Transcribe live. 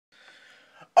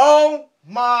Oh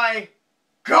my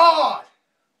God!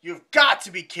 You've got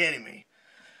to be kidding me.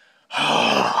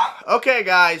 Okay,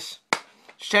 guys.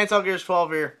 Chainsaw Gears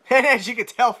 12 here. And as you can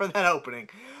tell from that opening,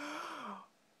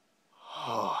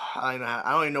 I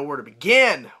don't even know where to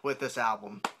begin with this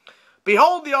album.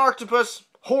 Behold the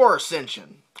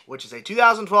Arctopus-Horrorscension, which is a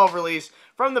 2012 release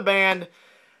from the band.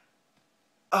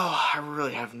 Oh, I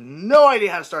really have no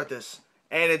idea how to start this.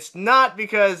 And it's not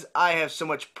because I have so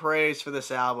much praise for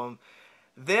this album.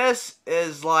 This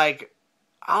is like,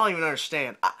 I don't even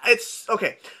understand. It's,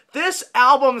 okay, this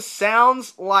album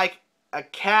sounds like a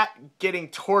cat getting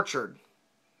tortured.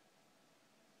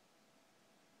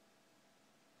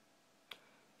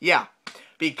 Yeah,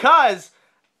 because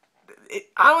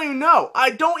I don't even know.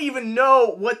 I don't even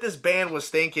know what this band was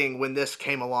thinking when this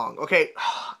came along. Okay,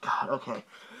 oh, God, okay.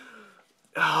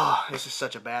 Oh, this is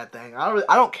such a bad thing.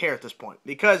 I don't care at this point,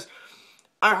 because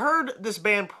I heard this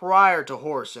band prior to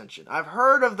Horrorsentience. I've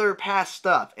heard of their past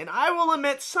stuff, and I will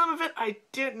admit some of it I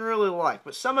didn't really like,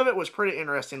 but some of it was pretty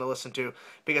interesting to listen to,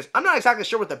 because I'm not exactly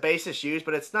sure what the bassist used,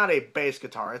 but it's not a bass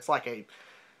guitar. It's like a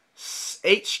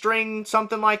 8-string,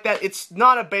 something like that. It's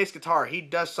not a bass guitar. He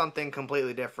does something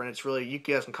completely different. It's really, you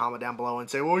guys can comment down below and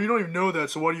say, well, you don't even know that,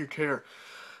 so why do you care?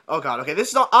 Oh God, okay, this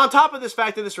is on top of this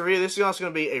fact of this review, this is also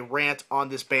going to be a rant on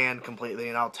this band completely,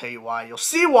 and I'll tell you why. You'll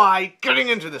see why getting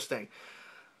into this thing.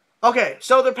 Okay,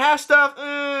 so their past stuff,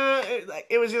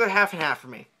 it was either half and half for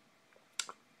me.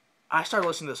 I started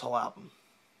listening to this whole album.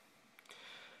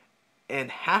 And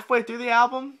halfway through the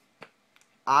album,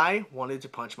 I wanted to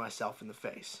punch myself in the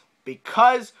face.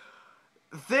 Because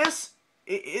this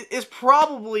is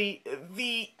probably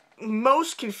the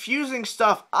most confusing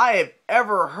stuff I have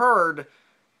ever heard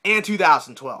in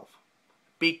 2012.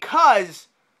 Because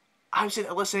I'm sitting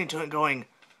there listening to it going,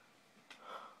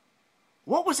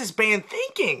 what was this band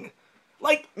thinking?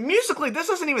 Like, musically, this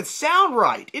doesn't even sound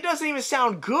right. It doesn't even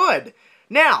sound good.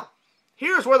 Now,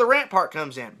 here's where the rant part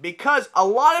comes in. Because a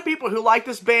lot of people who like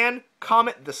this band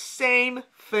comment the same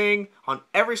thing on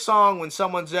every song when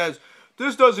someone says,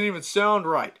 this doesn't even sound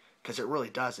right. Because it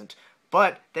really doesn't.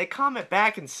 But they comment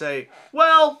back and say,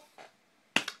 well,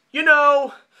 you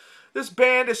know, this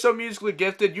band is so musically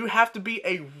gifted, you have to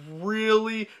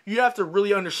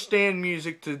really understand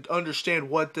music to understand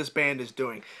what this band is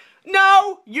doing.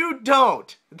 No, you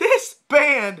don't. This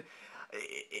band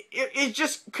is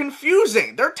just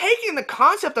confusing. They're taking the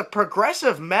concept of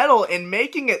progressive metal and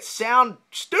making it sound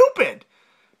stupid.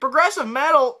 Progressive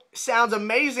metal sounds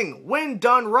amazing when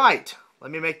done right.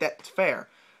 Let me make that fair.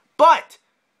 But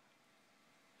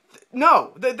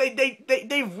no,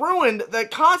 they've ruined the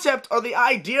concept or the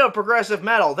idea of progressive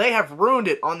metal. They have ruined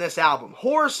it on this album.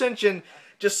 Horrorsentience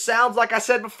just sounds, like I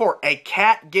said before, a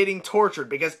cat getting tortured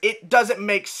because it doesn't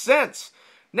make sense.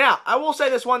 Now, I will say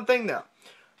this one thing though.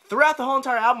 Throughout the whole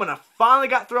entire album, when I finally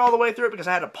got through all the way through it, because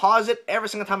I had to pause it every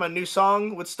single time a new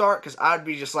song would start, because I would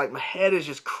be just like, my head is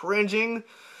just cringing.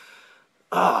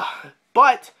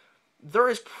 But there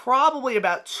is probably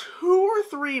about 2 or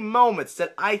 3 moments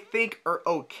that I think are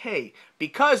okay,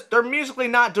 because they're musically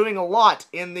not doing a lot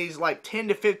in these like 10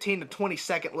 to 15 to 20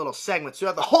 second little segments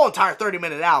throughout the whole entire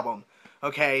 30-minute album,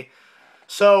 okay?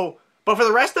 So, but for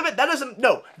the rest of it, that doesn't,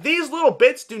 no, these little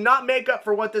bits do not make up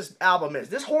for what this album is.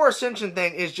 This Horrorsentience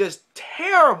thing is just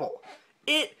terrible.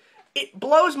 It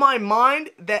blows my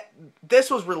mind that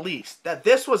this was released, that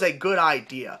this was a good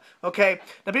idea, okay?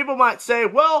 Now, people might say,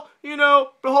 well, you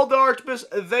know, behold the Arctopus,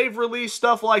 they've released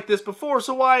stuff like this before,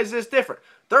 so why is this different?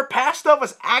 Their past stuff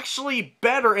was actually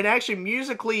better and actually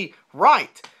musically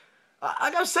right.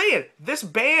 Like I was saying, this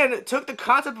band took the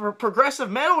concept of progressive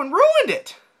metal and ruined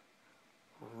it.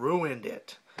 Ruined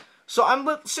it. So I'm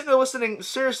sitting there listening,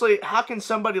 seriously, how can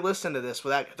somebody listen to this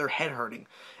without their head hurting?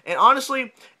 And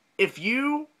honestly, if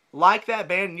you like that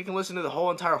band and you can listen to the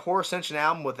whole entire Horrorsentience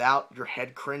album without your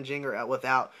head cringing or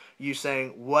without you saying,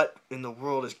 what in the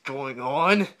world is going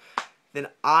on, then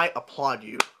I applaud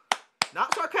you.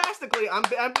 Not sarcastically,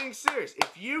 I'm being serious.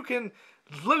 If you can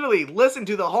literally listen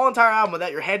to the whole entire album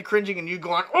without your head cringing and you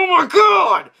going, oh my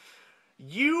God,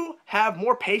 you have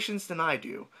more patience than I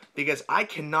do, because I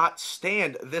cannot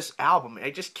stand this album.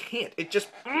 I just can't. It just,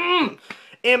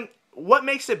 And what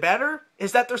makes it better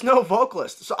is that there's no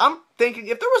vocalist. So I'm thinking,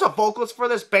 if there was a vocalist for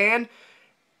this band,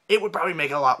 it would probably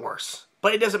make it a lot worse.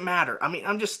 But it doesn't matter. I mean,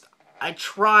 I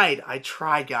tried,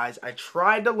 guys. I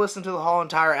tried to listen to the whole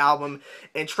entire album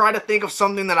and try to think of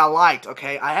something that I liked,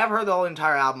 okay? I have heard the whole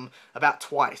entire album about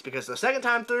twice, because the second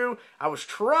time through, I was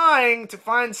trying to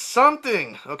find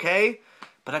something, okay?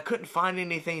 But I couldn't find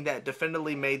anything that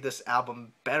definitively made this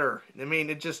album better. I mean,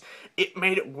 it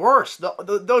made it worse.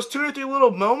 Those 2 or 3 little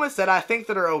moments that I think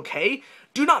that are okay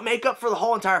do not make up for the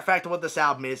whole entire fact of what this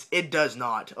album is. It does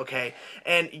not, okay?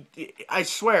 And I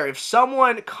swear, if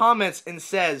someone comments and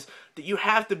says that you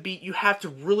have to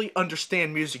really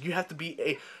understand music, you have to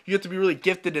be really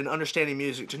gifted in understanding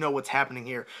music to know what's happening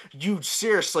here, you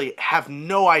seriously have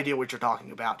no idea what you're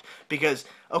talking about. Because,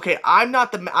 okay, I'm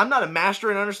not a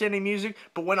master in understanding music,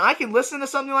 but when I can listen to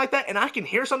something like that and I can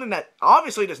hear something that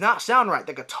obviously does not sound right,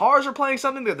 the guitars are playing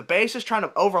something, the bass is trying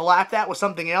to overlap that with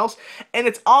something else, and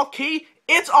it's off key.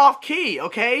 It's off key,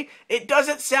 okay? It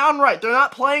doesn't sound right. They're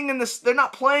not playing in this. They're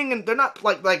not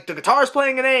like the guitar's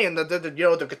playing in A and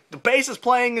the bass is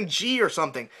playing in G or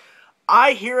something.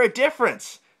 I hear a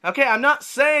difference. Okay, I'm not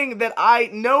saying that I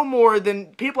know more than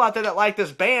people out there that like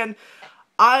this band.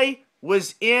 I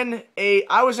was in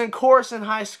chorus in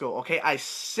high school, okay? I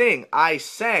sang, I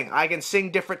can sing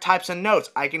different types of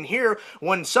notes. I can hear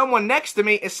when someone next to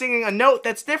me is singing a note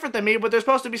that's different than me, but they're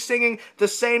supposed to be singing the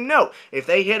same note.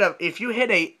 If you hit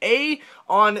a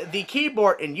on the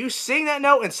keyboard and you sing that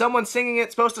note and someone's singing it,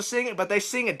 supposed to sing it, but they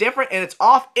sing it different and it's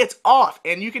off,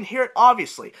 and you can hear it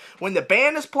obviously. When the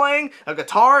band is playing a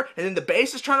guitar and then the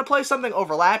bass is trying to play something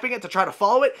overlapping it to try to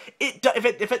follow it,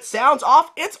 if it sounds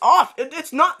off, it's off.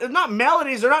 It's not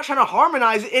melodies, they're not trying to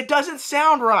harmonize it, it doesn't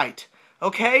sound right,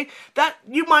 okay? That,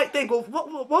 you might think, well,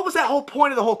 what was that whole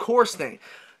point of the whole chorus thing?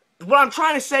 What I'm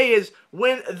trying to say is,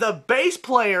 when the bass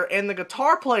player and the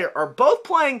guitar player are both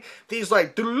playing these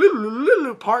like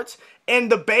parts, and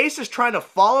the bass is trying to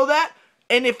follow that,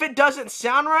 and if it doesn't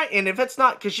sound right, and if it's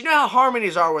not, because you know how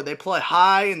harmonies are where they play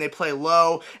high and they play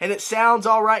low, and it sounds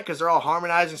alright because they're all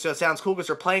harmonizing, so it sounds cool because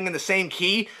they're playing in the same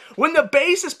key. When the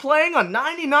bass is playing on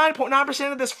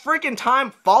 99.9% of this freaking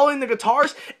time following the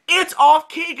guitars, it's off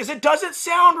key because it doesn't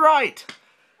sound right.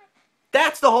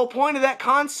 That's the whole point of that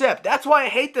concept. That's why I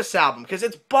hate this album, because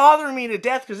it's bothering me to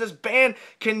death, because this band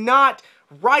cannot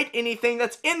write anything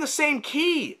that's in the same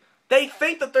key. They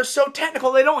think that they're so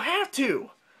technical, they don't have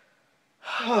to.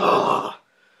 I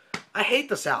hate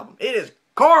this album. It is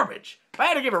garbage. If I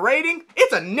had to give a rating,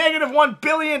 it's a -1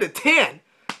 billion to 10.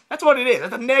 That's what it is.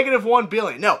 It's a -1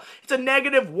 billion. No, it's a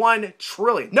 -1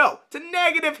 trillion. No, it's a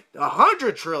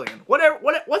 -100 trillion. Whatever.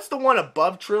 What's the one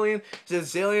above trillion?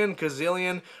 Zillion,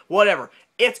 gazillion, whatever.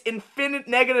 It's infinite,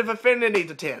 negative infinity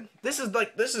to 10. This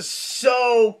is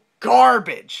so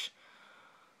garbage.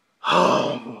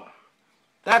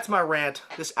 That's my rant.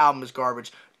 This album is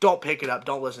garbage. Don't pick it up.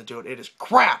 Don't listen to it. It is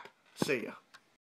crap. See ya.